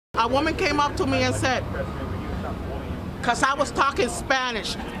A woman came up to me and said, because I was talking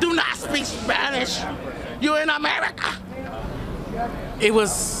Spanish, do not speak Spanish. You're in America. It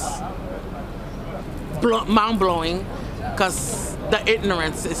was mind-blowing because the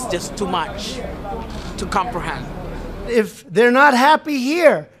ignorance is just too much to comprehend. If they're not happy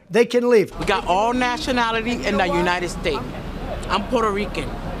here, they can leave. We got all nationality in the United States. I'm Puerto Rican.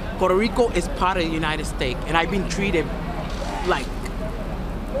 Puerto Rico is part of the United States, and I've been treated like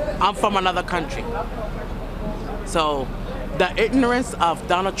I'm from another country. So the ignorance of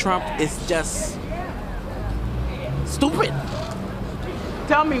Donald Trump is just stupid.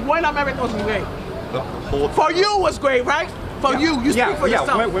 Tell me, when America was great? For you was great, right? For you speak for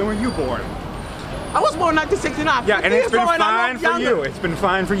yourself. When were you born? I was born in 1969. Yeah, and it's been fine for you. It's been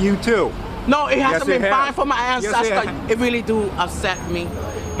fine for you too. No, it hasn't been fine for my ancestors. Yes, it really do upset me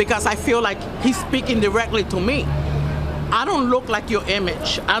because I feel like he's speaking directly to me. I don't look like your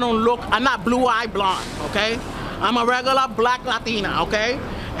image. I'm not blue-eyed blonde, okay? I'm a regular black Latina, okay?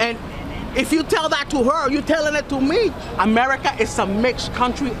 And if you tell that to her, you're telling it to me. America is a mixed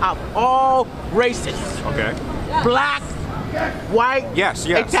country of all races. Okay. Black, white,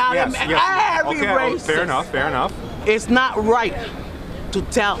 Italian, every race. Fair enough. It's not right to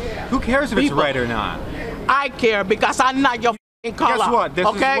tell. Who cares if it's right or not? I care because I'm not your color. Guess what? This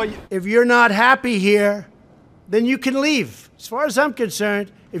okay? is what If you're not happy here, then you can leave. As far as I'm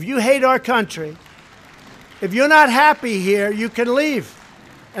concerned, if you hate our country, if you're not happy here, you can leave.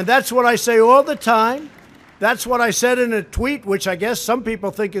 And that's what I say all the time. That's what I said in a tweet, which I guess some people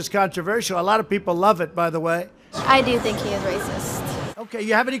think is controversial. A lot of people love it, by the way. I do think he is racist. Okay,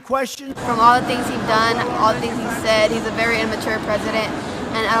 you have any questions? From all the things he's done, all the things he's said, he's a very immature president,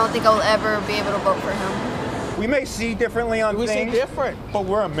 and I don't think I will ever be able to vote for him. we may see differently on things. We see different. But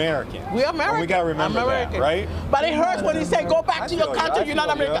we're American. We're American. And we gotta remember that, right? But it hurts when he say, go back to your country, you're not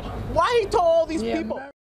American. Why he told all these people?